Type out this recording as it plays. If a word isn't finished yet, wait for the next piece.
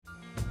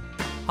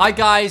Hi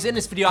guys, in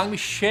this video I'm going to be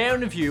sharing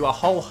with you a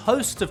whole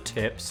host of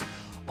tips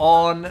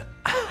on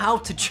how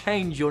to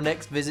change your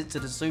next visit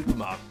to the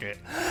supermarket.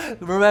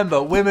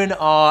 Remember, women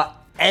are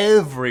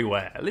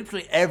everywhere,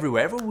 literally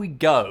everywhere. Everywhere we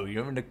go,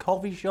 you're in the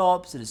coffee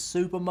shops, in the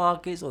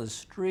supermarkets, on the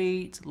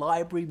streets,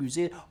 library,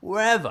 museum,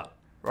 wherever.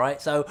 Right,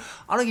 so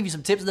I'm gonna give you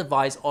some tips and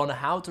advice on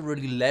how to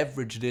really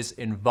leverage this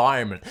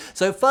environment.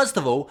 So first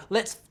of all,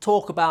 let's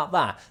talk about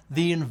that,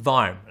 the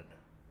environment.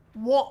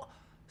 What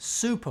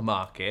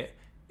supermarket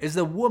is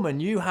the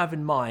woman you have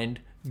in mind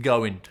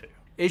going to?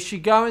 Is she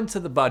going to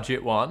the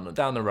budget one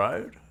down the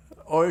road?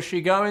 Or is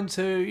she going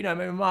to,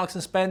 maybe Marks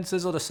and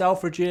Spencer's or the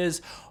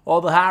Selfridges or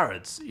the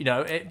Harrods?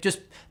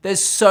 There's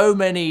so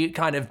many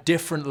kind of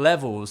different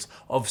levels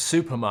of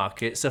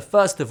supermarkets. So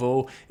first of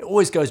all, it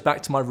always goes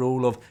back to my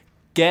rule of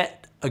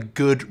get a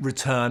good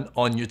return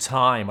on your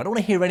time. I don't want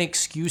to hear any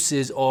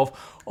excuses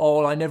of,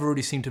 oh, I never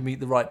really seem to meet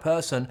the right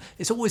person.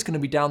 It's always going to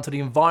be down to the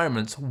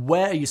environment.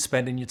 Where are you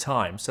spending your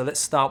time? So let's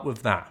start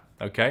with that,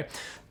 okay?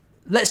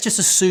 Let's just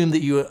assume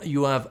that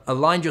you have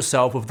aligned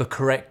yourself with the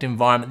correct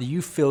environment that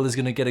you feel is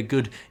going to get a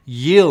good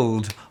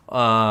yield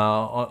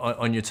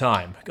on your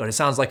time. God, it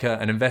sounds like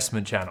an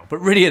investment channel, but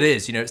really it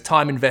is. It's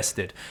time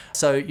invested.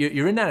 So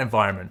you're in that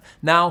environment.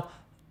 Now,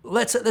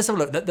 let's have a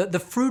look. The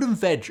fruit and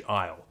veg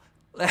aisle.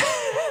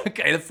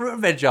 Okay, the fruit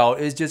and veg aisle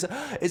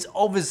it's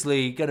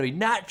obviously going to be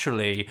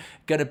naturally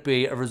going to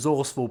be a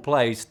resourceful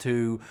place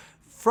to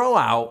throw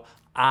out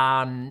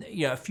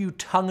a few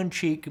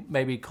tongue-in-cheek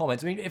maybe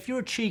comments. I mean, if you're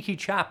a cheeky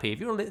chappy, if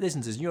you're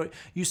listening to this, and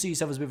you see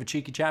yourself as a bit of a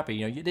cheeky chappy,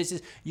 you're going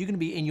to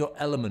be in your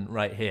element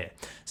right here.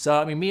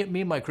 So I mean, me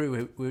and my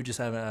crew, we were just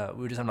having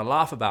a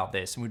laugh about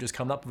this, and we were just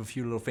coming up with a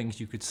few little things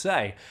you could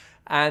say.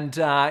 And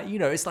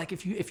it's like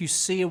if you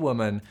see a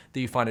woman that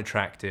you find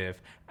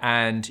attractive,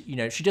 and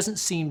she doesn't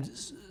seem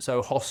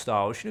so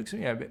hostile, she looks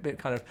a bit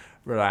kind of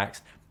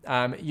relaxed.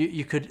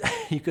 You could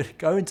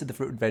go into the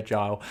fruit and veg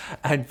aisle,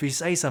 and if you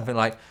say something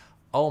like,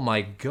 "Oh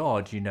my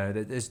God,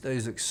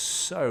 those look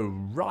so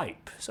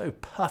ripe, so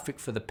perfect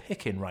for the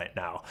picking right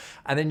now,"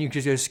 and then you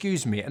just go,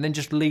 "Excuse me," and then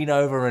just lean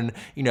over and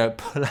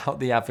pull out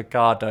the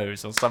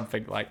avocados or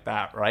something like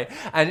that, right?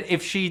 And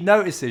if she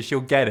notices,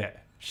 she'll get it.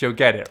 She'll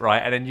get it, right?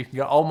 And then you can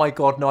go, "Oh my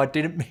God, no, I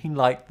didn't mean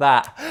like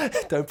that.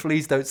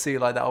 Please don't see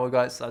it like that. Oh my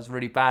God, that's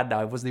really bad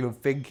now. I wasn't even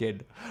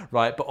thinking,"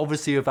 right? But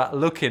obviously with that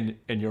look in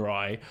your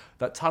eye,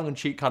 that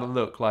tongue-in-cheek kind of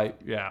look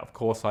like, yeah, of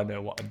course I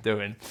know what I'm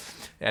doing.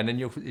 And then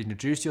you'll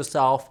introduce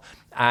yourself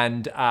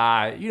and,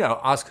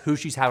 ask who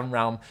she's having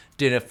round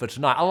dinner for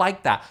tonight. I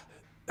like that.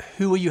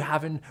 Who are you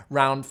having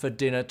round for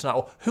dinner tonight?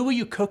 Or who are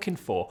you cooking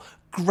for?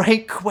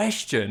 Great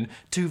question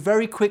to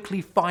very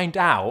quickly find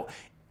out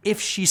if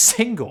she's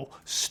single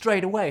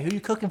straight away. Who are you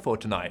cooking for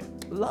tonight?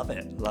 Love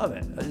it, love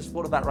it. I just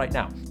thought of that right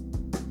now.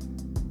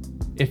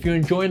 If you're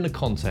enjoying the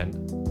content,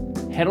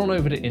 head on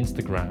over to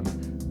Instagram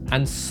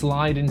and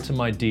slide into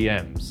my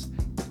DMs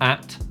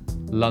at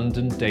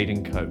London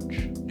Dating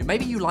Coach.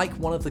 Maybe you like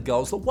one of the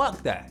girls that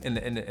work there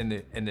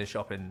in the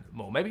shopping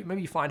mall.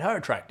 Maybe you find her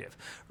attractive,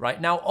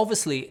 right? Now,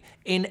 obviously,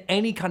 in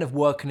any kind of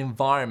working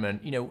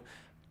environment,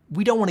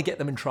 we don't want to get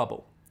them in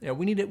trouble.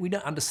 We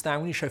don't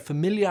understand, we need to show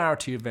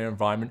familiarity with their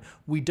environment.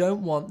 We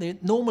don't want,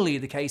 normally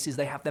the case is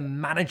they have their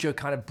manager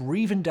kind of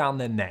breathing down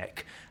their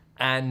neck,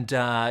 and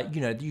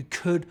you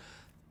could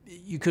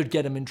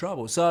get them in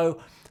trouble. So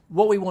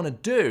what we want to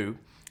do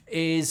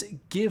is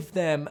give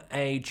them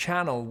a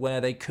channel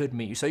where they could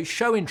meet you. So you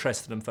show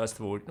interest in them, first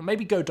of all.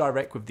 Maybe go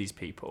direct with these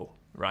people,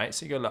 right?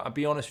 So you go, look, I'll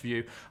be honest with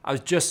you, I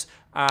was just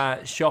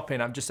shopping,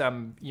 I'm just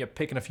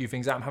picking a few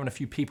things out, I'm having a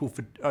few people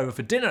over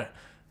for dinner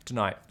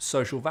tonight.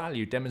 Social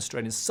value,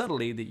 demonstrating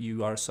subtly that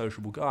you are a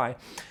sociable guy.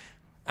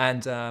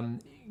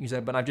 And you say,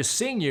 but I've just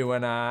seen you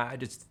and I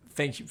just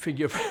think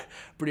you're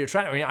pretty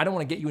attractive. I mean, I don't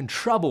want to get you in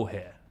trouble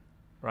here,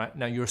 right?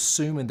 Now you're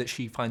assuming that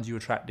she finds you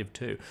attractive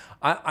too.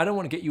 I don't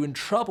want to get you in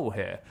trouble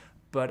here,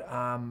 but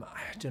I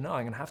don't know,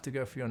 I'm going to have to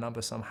go for your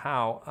number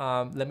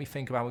somehow. Let me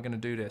think about how we're going to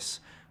do this.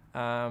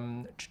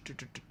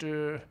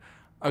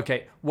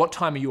 Okay, what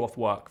time are you off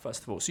work,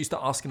 first of all? So you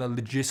start asking a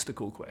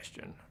logistical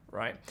question,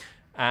 right?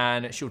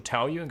 And she'll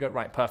tell you and go,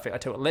 right, perfect. I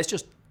tell you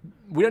what,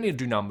 we don't need to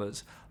do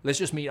numbers. Let's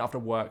just meet after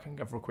work and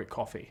go for a quick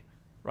coffee,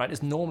 right?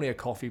 There's normally a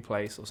coffee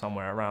place or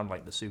somewhere around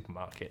like the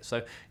supermarket.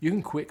 So you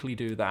can quickly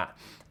do that.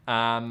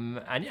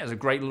 And yeah, it's a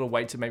great little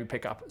way to maybe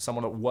pick up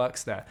someone that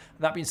works there.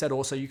 That being said,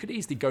 also, you could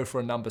easily go for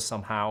a number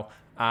somehow,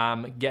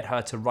 get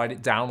her to write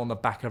it down on the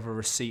back of a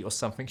receipt or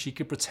something. She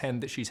could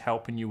pretend that she's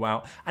helping you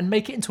out and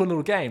make it into a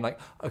little game. Like,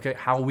 okay,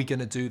 how are we going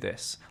to do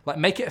this? Like,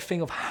 make it a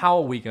thing of how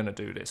are we going to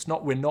do this?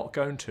 Not we're not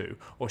going to,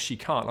 or she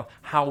can't. Like,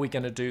 how are we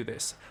going to do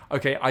this?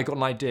 Okay, I got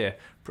an idea.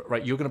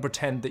 Right, you're going to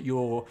pretend that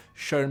you're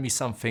showing me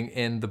something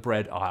in the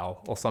bread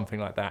aisle or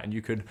something like that, and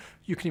you can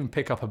even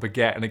pick up a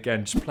baguette and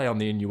again just play on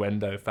the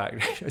innuendo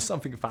fact,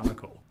 something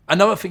phallical.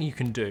 Another thing you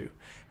can do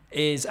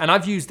is, and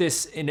I've used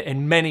this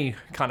in many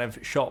kind of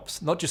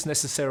shops, not just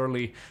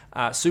necessarily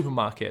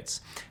supermarkets,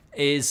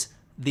 is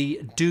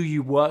the "do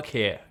you work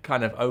here"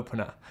 kind of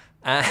opener.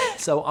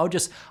 So I'll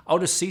just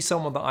see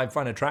someone that I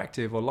find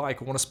attractive or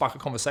like or want to spark a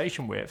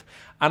conversation with,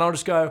 and I'll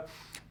just go,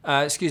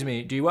 excuse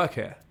me, do you work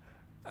here?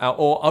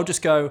 Or I'll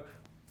just go,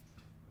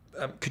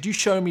 could you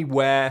show me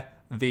where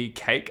the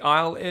cake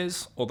aisle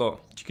is? Or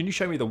can you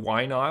show me the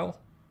wine aisle?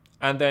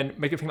 And then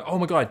make it think, oh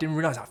my God, I didn't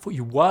realize, I thought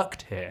you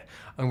worked here.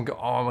 And go,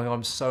 oh my God,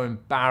 I'm so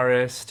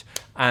embarrassed.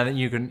 And then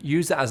you can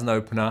use that as an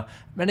opener.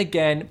 And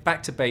again,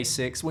 back to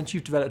basics. Once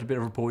you've developed a bit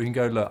of rapport, you can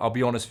go, look, I'll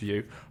be honest with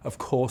you. Of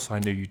course I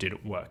knew you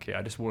didn't work here.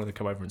 I just wanted to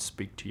come over and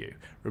speak to you.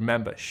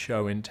 Remember,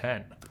 show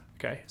intent.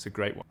 Okay, it's a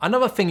great one.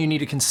 Another thing you need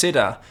to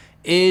consider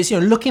is,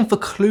 looking for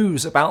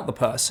clues about the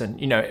person.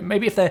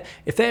 Maybe if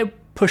they're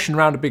pushing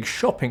around a big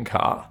shopping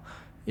cart,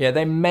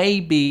 they may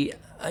be,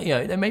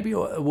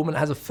 a woman that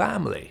has a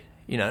family.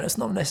 That's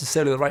not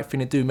necessarily the right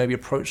thing to do. Maybe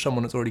approach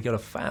someone that's already got a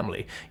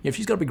family. If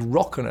she's got a big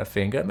rock on her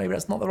finger, maybe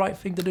that's not the right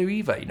thing to do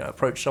either.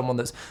 Approach someone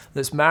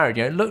that's married.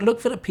 Look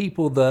for the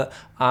people that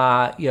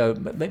are,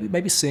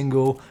 maybe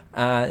single.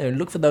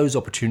 Look for those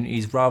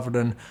opportunities rather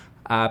than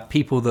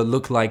people that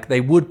look like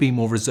they would be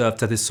more reserved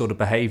to this sort of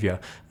behavior.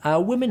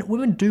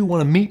 Women do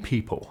want to meet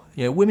people.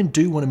 Women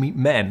do want to meet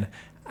men.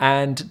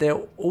 And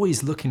they're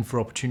always looking for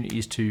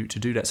opportunities to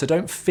do that. So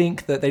don't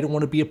think that they don't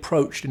want to be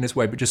approached in this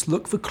way, but just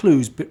look for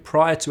clues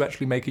prior to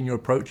actually making your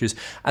approaches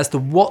as to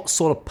what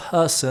sort of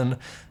person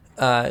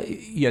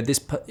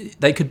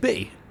they could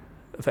be,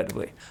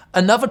 effectively.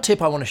 Another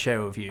tip I want to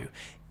share with you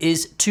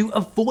is to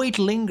avoid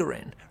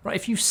lingering. Right?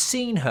 If you've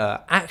seen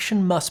her,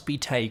 action must be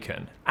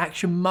taken.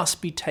 Action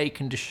must be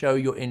taken to show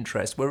your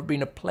interest, whether it be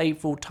in a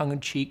playful,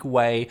 tongue-in-cheek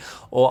way,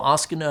 or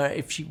asking her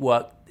if she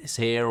worked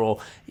here, or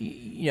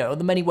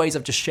the many ways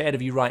I've just shared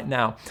with you right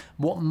now.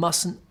 What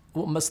must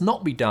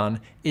not be done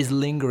is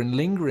lingering.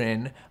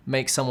 Lingering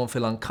makes someone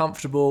feel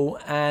uncomfortable,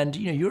 and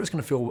you're just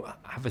going to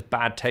have a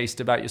bad taste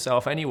about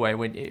yourself anyway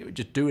when you're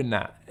just doing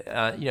that.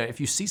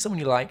 If you see someone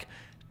you like,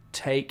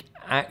 take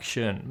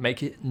action.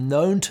 Make it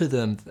known to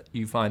them that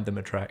you find them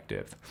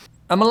attractive.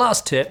 And my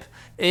last tip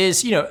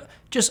is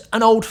just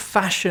an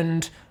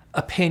old-fashioned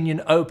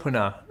opinion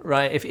opener,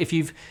 right? If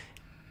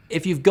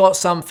you've got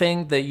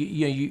something that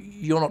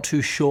you're not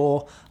too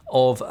sure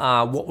of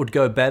what would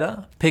go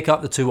better, pick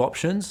up the two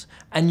options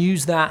and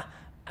use that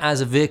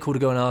as a vehicle to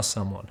go and ask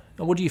someone.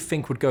 And what do you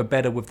think would go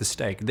better with the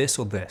steak, this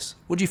or this?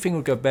 What do you think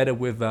would go better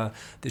with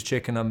this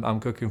chicken I'm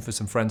cooking for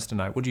some friends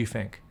tonight? What do you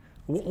think?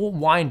 What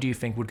wine do you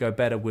think would go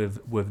better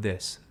with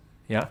this?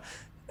 Yeah.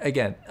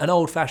 Again, an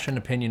old-fashioned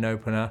opinion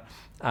opener.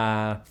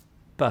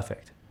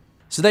 Perfect.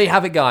 So there you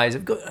have it, guys.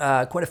 I've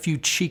got quite a few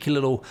cheeky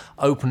little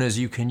openers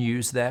you can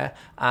use there.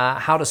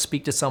 How to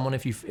speak to someone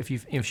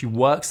if she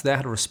works there,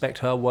 how to respect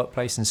her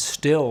workplace and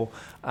still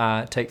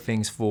take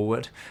things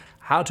forward.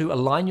 How to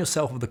align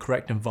yourself with the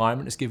correct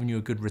environment is giving you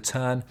a good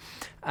return.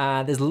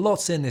 There's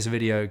lots in this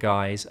video,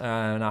 guys,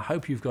 and I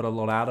hope you've got a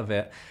lot out of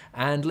it.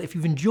 And if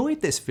you've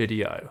enjoyed this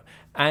video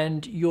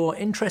and you're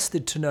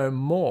interested to know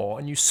more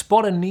and you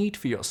spot a need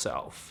for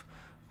yourself,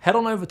 head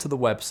on over to the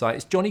website.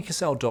 It's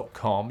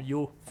johnnycassell.com.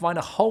 You'll find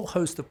a whole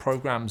host of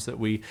programs that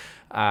we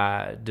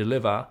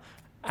deliver.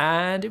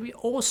 And it'd be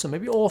awesome.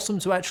 It'd be awesome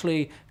to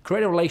actually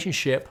create a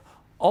relationship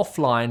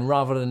offline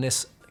rather than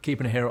this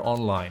keeping it here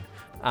online.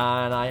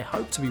 And I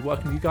hope to be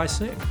working with you guys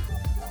soon.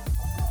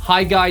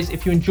 Hi guys,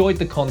 if you enjoyed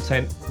the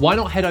content, why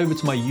not head over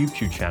to my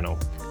YouTube channel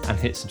and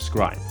hit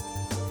subscribe.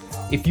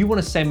 If you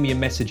want to send me a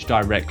message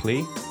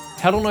directly,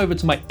 head on over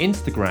to my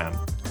Instagram,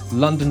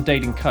 London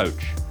Dating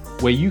Coach,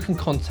 where you can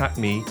contact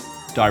me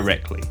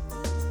directly.